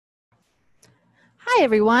Hi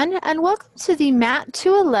everyone, and welcome to the Mat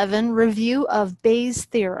 211 review of Bayes'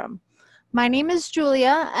 theorem. My name is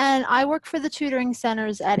Julia, and I work for the tutoring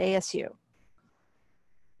centers at ASU.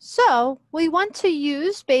 So, we want to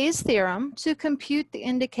use Bayes' theorem to compute the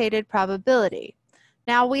indicated probability.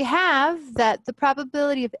 Now we have that the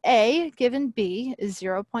probability of A given B is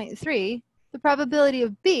 0.3, the probability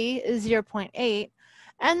of B is 0.8,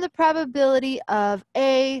 and the probability of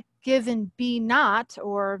A given B not,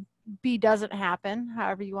 or B doesn't happen,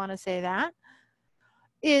 however you want to say that,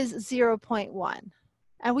 is 0.1.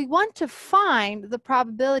 And we want to find the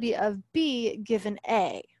probability of B given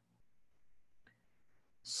A.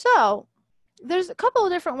 So there's a couple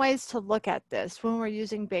of different ways to look at this when we're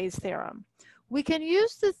using Bayes' theorem. We can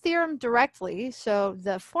use the theorem directly, so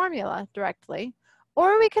the formula directly,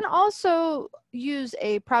 or we can also use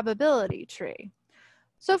a probability tree.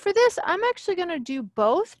 So for this, I'm actually going to do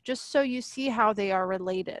both just so you see how they are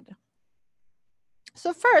related.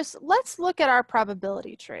 So first, let's look at our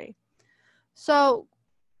probability tree. So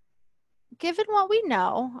given what we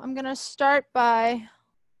know, I'm going to start by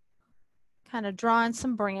kind of drawing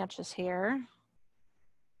some branches here.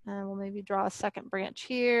 And we'll maybe draw a second branch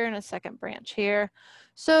here and a second branch here.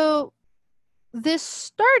 So this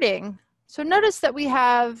starting, so notice that we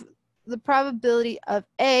have the probability of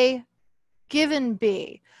A given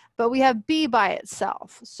B, but we have B by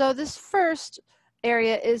itself. So this first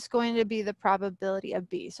area is going to be the probability of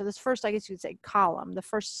B. So this first, I guess you would say column, the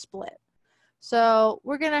first split. So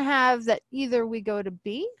we're going to have that either we go to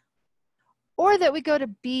B or that we go to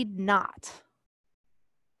B not.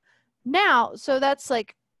 Now, so that's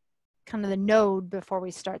like kind of the node before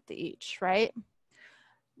we start the each, right?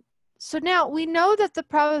 So now we know that the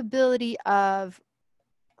probability of,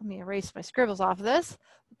 let me erase my scribbles off of this,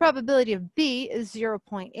 the probability of B is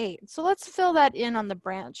 0.8. So let's fill that in on the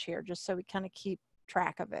branch here just so we kind of keep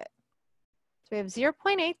track of it. So we have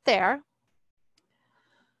 0.8 there.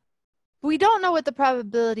 We don't know what the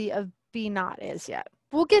probability of B not is yet.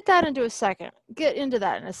 We'll get into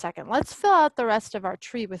that in a second. Let's fill out the rest of our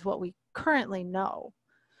tree with what we currently know.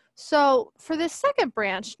 So for this second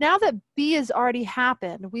branch, now that B has already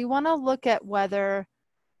happened, we want to look at whether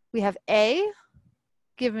we have A,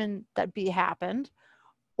 given that B happened,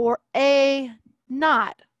 or A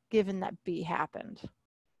not, given that B happened.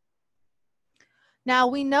 Now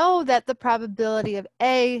we know that the probability of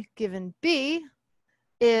A given B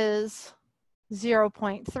is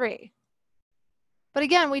 0.3. But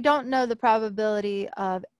again, we don't know the probability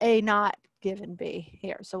of A not given B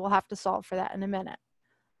here, so we'll have to solve for that in a minute.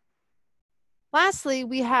 Lastly,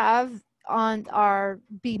 we have on our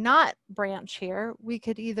B not branch here, we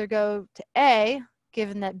could either go to A,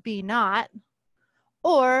 given that B not,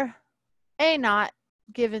 or A not,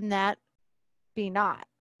 given that B not.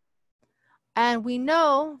 And we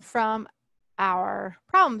know from our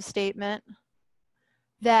problem statement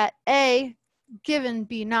that A given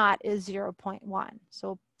B not is 0.1. So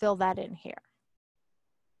we'll fill that in here.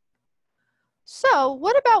 So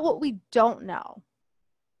what about what we don't know?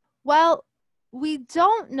 Well, we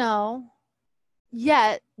don't know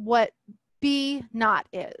yet what B not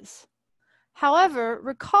is. However,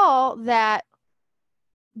 recall that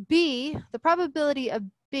B, the probability of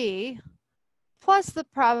B plus the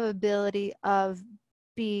probability of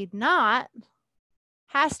B not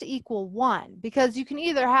has to equal 1, because you can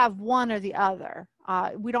either have one or the other.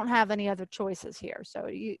 We don't have any other choices here. So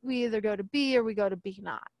we either go to B or we go to B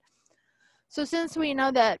not. So since we know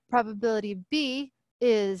that probability of B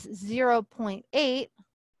is 0.8,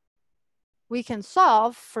 we can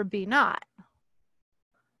solve for B not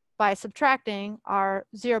by subtracting our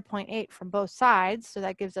 0.8 from both sides. So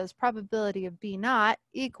that gives us probability of B not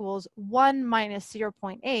equals 1 minus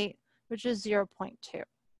 0.8, which is 0.2.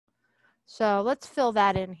 So let's fill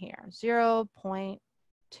that in here, 0.2.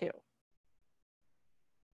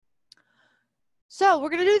 So we're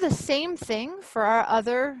going to do the same thing for our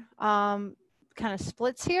other kind of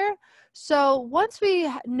splits here. So once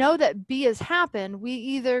we know that B has happened, we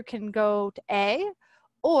either can go to A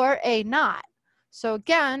or A not. So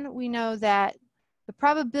again, we know that the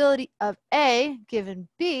probability of A given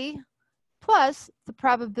B plus the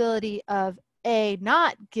probability of A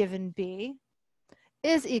not given B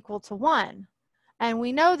is equal to 1. And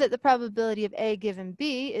we know that the probability of A given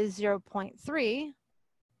B is 0.3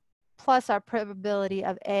 plus our probability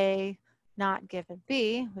of A not given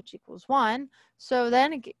B, which equals 1. So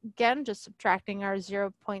then again, just subtracting our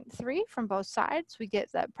 0.3 from both sides, we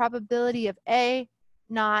get that probability of A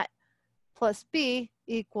not plus B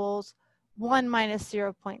equals 1 minus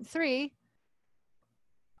 0.3,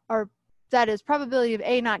 or that is probability of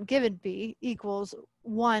A not given B equals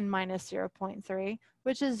 1 minus 0.3,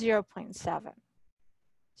 which is 0.7.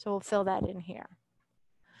 So we'll fill that in here.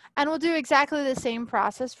 And we'll do exactly the same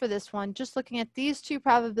process for this one, just looking at these two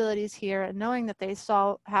probabilities here and knowing that they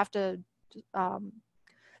have to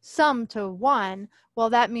sum to 1. Well,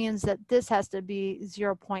 that means that this has to be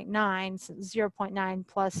 0.9, since 0.9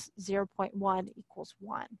 plus 0.1 equals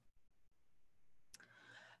 1.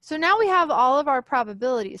 So now we have all of our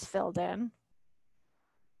probabilities filled in.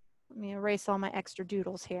 Let me erase all my extra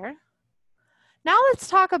doodles here. Now let's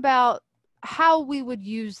talk about how we would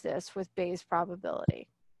use this with Bayes' probability.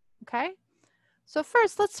 Okay? So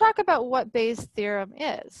first, let's talk about what Bayes' theorem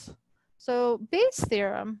is. So Bayes'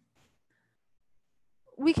 theorem,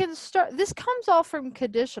 we can start, this comes all from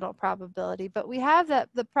conditional probability, but we have that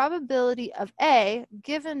the probability of A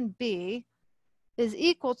given B is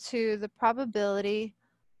equal to the probability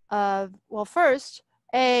of, well, first,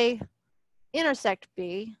 A intersect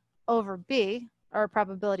B over B, or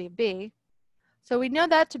probability of B. So we know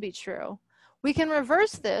that to be true. We can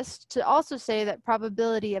reverse this to also say that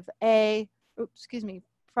probability of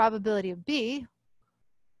probability of B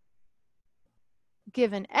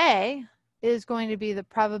given A is going to be the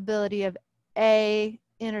probability of A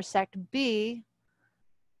intersect B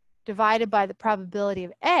divided by the probability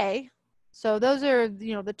of A. So those are,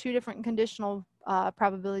 the two different conditional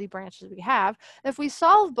probability branches we have. If we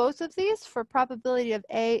solve both of these for probability of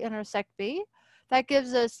A intersect B, that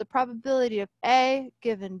gives us the probability of A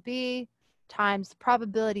given B times the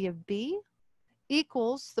probability of B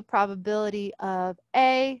equals the probability of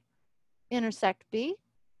A intersect B.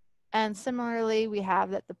 And similarly, we have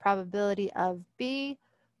that the probability of B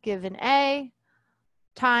given A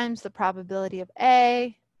times the probability of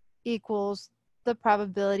A equals the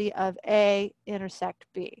probability of A intersect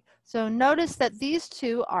B. So notice that these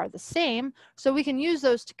two are the same, so we can use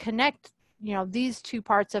those to connect, these two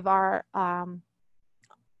parts of our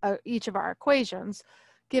each of our equations,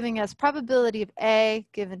 giving us probability of A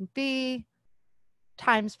given B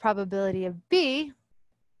times probability of B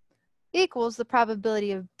equals the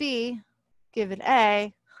probability of B given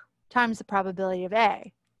A times the probability of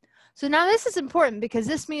A. So now this is important because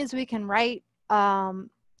this means we can write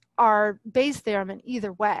our Bayes' theorem in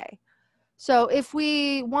either way. So if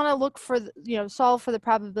we want to look for, solve for the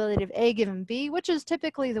probability of A given B, which is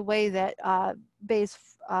typically the way that Bayes'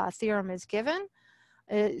 theorem is given,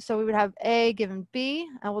 so we would have A given B,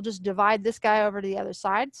 and we'll just divide this guy over to the other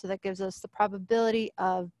side. So that gives us the probability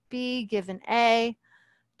of B given A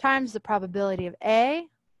times the probability of A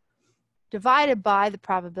divided by the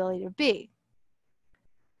probability of B.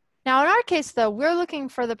 Now in our case though, we're looking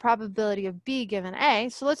for the probability of B given A,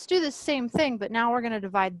 so let's do the same thing, but now we're going to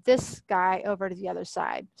divide this guy over to the other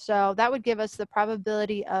side. So that would give us the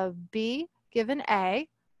probability of B given A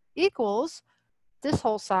equals this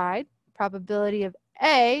whole side, probability of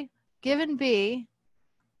A given B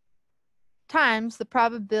times the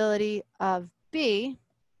probability of B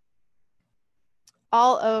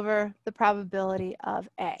all over the probability of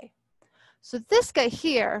A. So this guy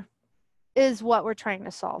here is what we're trying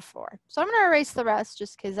to solve for. So I'm going to erase the rest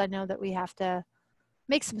just because I know that we have to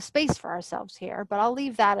make some space for ourselves here, but I'll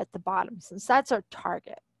leave that at the bottom since that's our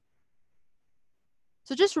target.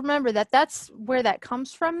 So just remember that that's where that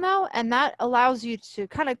comes from though, and that allows you to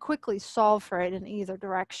kind of quickly solve for it in either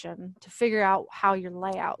direction to figure out how your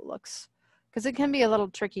layout looks, because it can be a little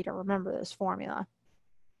tricky to remember this formula.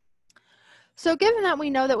 So given that we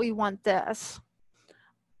know that we want this,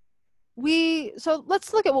 so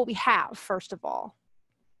let's look at what we have first of all.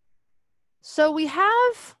 So we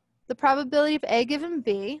have the probability of A given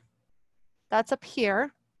B, that's up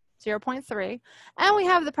here, 0.3, and we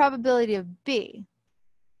have the probability of B,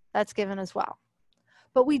 that's given as well.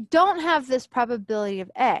 But we don't have this probability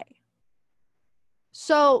of A.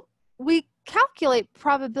 So we calculate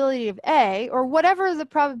probability of A, or whatever the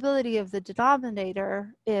probability of the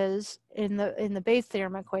denominator is in the Bayes'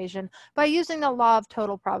 theorem equation, by using the law of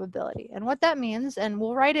total probability. And what that means, and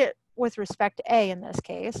we'll write it with respect to A in this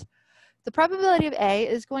case, the probability of A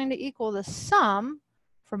is going to equal the sum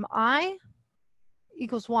from I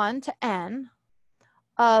equals 1 to n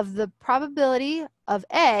of the probability of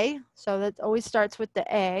A, so that always starts with the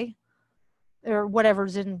A, or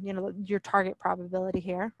whatever's in your target probability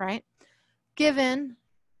here, right? Given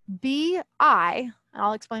BI, and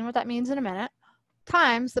I'll explain what that means in a minute,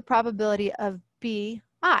 times the probability of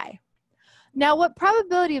BI. Now what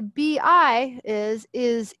probability of BI is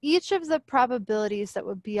each of the probabilities that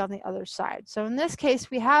would be on the other side. So in this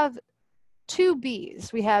case, we have two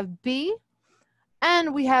B's. We have B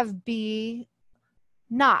and we have B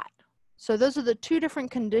not. So those are the two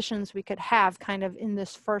different conditions we could have kind of in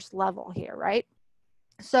this first level here, right?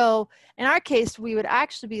 So in our case, we would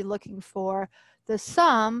actually be looking for the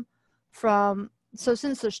sum from so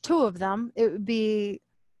since there's two of them, it would be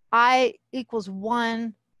I equals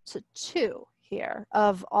 1 to 2 here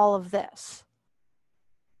of all of this.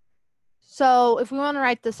 So if we want to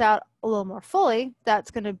write this out a little more fully,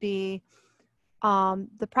 that's going to be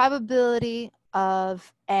the probability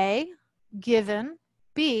of A given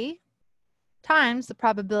B times the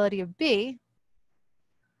probability of B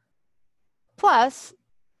plus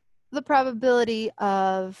the probability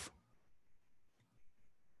of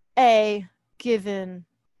A given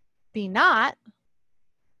B naught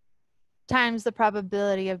times the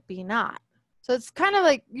probability of B naught. So it's kind of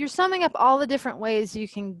like you're summing up all the different ways you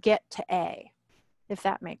can get to A, if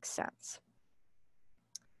that makes sense.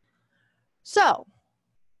 So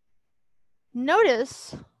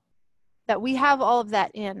notice that we have all of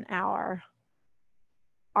that in our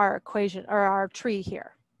equation or our tree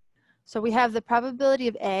here. So we have the probability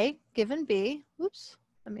of A given B. Oops,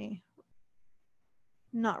 let me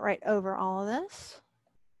not write over all of this.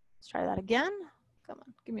 Let's try that again. Come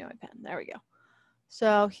on, give me my pen. There we go.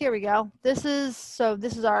 So here we go. This is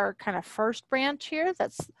our kind of first branch here.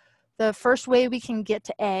 That's the first way we can get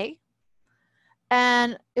to A.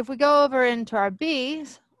 And if we go over into our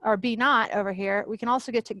B's, or B naught over here, we can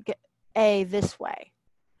also get A this way.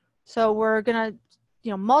 So we're gonna,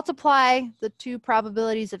 multiply the two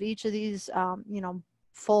probabilities of each of these,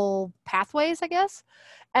 full pathways, I guess,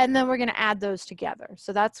 and then we're gonna add those together.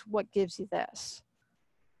 So that's what gives you this.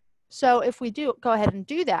 So if we go ahead and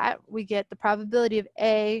do that, we get the probability of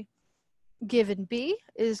A given B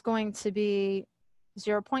is going to be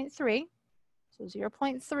 0.3. So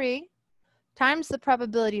 0.3 times the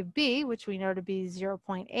probability of B, which we know to be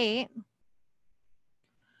 0.8,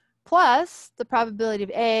 plus the probability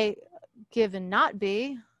of A given not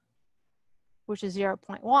B, which is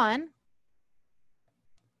 0.1,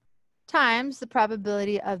 times the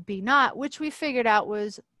probability of B naught, which we figured out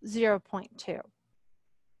was 0.2.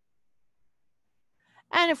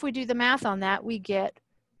 And if we do the math on that, we get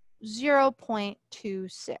 0.26.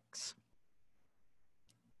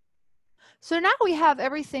 So now we have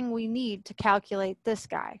everything we need to calculate this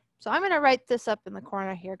guy. So I'm going to write this up in the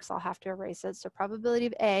corner here because I'll have to erase it. So probability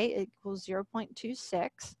of A equals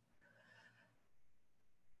 0.26.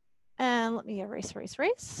 And let me erase. Erase.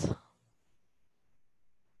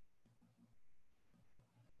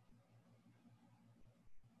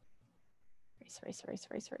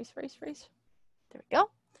 There we go.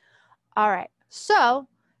 All right. So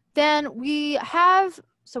then we have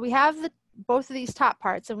both of these top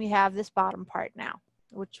parts and we have this bottom part now,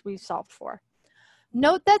 which we've solved for.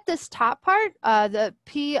 Note that this top part, the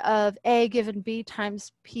P of A given B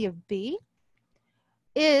times P of B,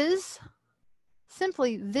 is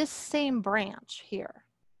simply this same branch here.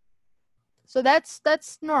 So that's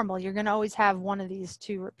normal. You're going to always have one of these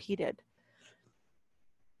two repeated.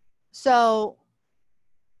 So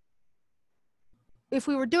if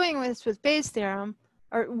we were doing this with Bayes' theorem,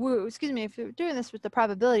 or excuse me, if we were doing this with the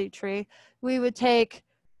probability tree, we would take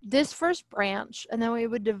this first branch and then we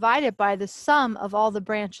would divide it by the sum of all the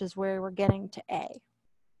branches where we're getting to A.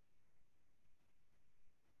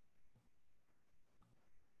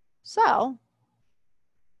 So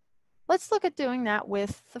let's look at doing that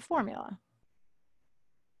with the formula.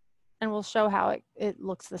 And we'll show how it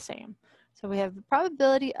looks the same. So we have the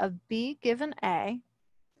probability of B given A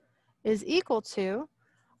is equal to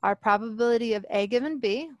our probability of A given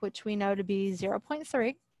B, which we know to be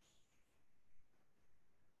 0.3,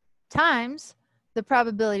 times the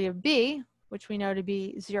probability of B, which we know to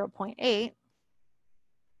be 0.8.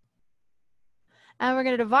 And we're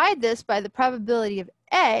going to divide this by the probability of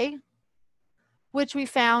A, which we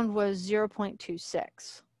found was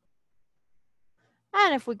 0.26.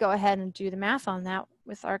 And if we go ahead and do the math on that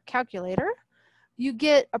with our calculator, you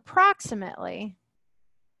get approximately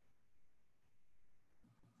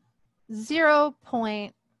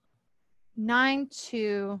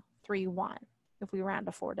 0.9231 if we round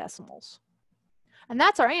to 4 decimals. And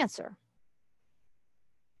that's our answer.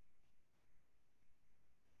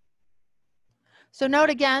 So note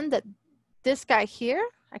again that this guy here,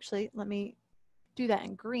 actually, let me do that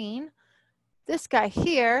in green. This guy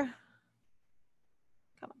here,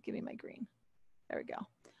 come on, give me my green. There we go.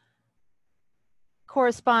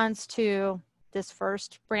 Corresponds to this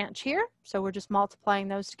first branch here. So we're just multiplying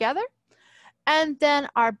those together. And then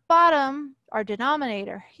our bottom, our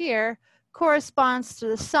denominator here, corresponds to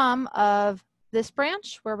the sum of this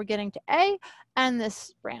branch where we're getting to A and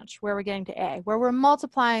this branch where we're getting to A, where we're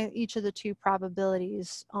multiplying each of the two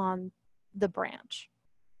probabilities on the branch.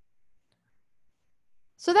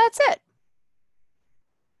 So that's it.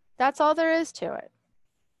 That's all there is to it.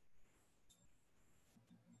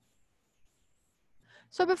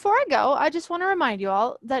 So before I go, I just want to remind you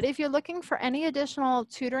all that if you're looking for any additional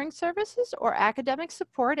tutoring services or academic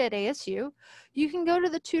support at ASU, you can go to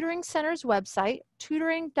the Tutoring Center's website,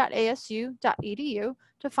 tutoring.asu.edu,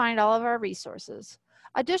 to find all of our resources.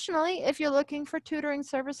 Additionally, if you're looking for tutoring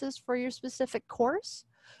services for your specific course,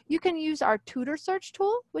 you can use our tutor search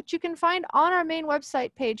tool, which you can find on our main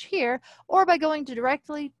website page here, or by going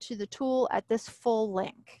directly to the tool at this full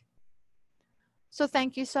link. So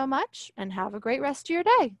thank you so much and have a great rest of your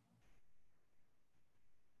day.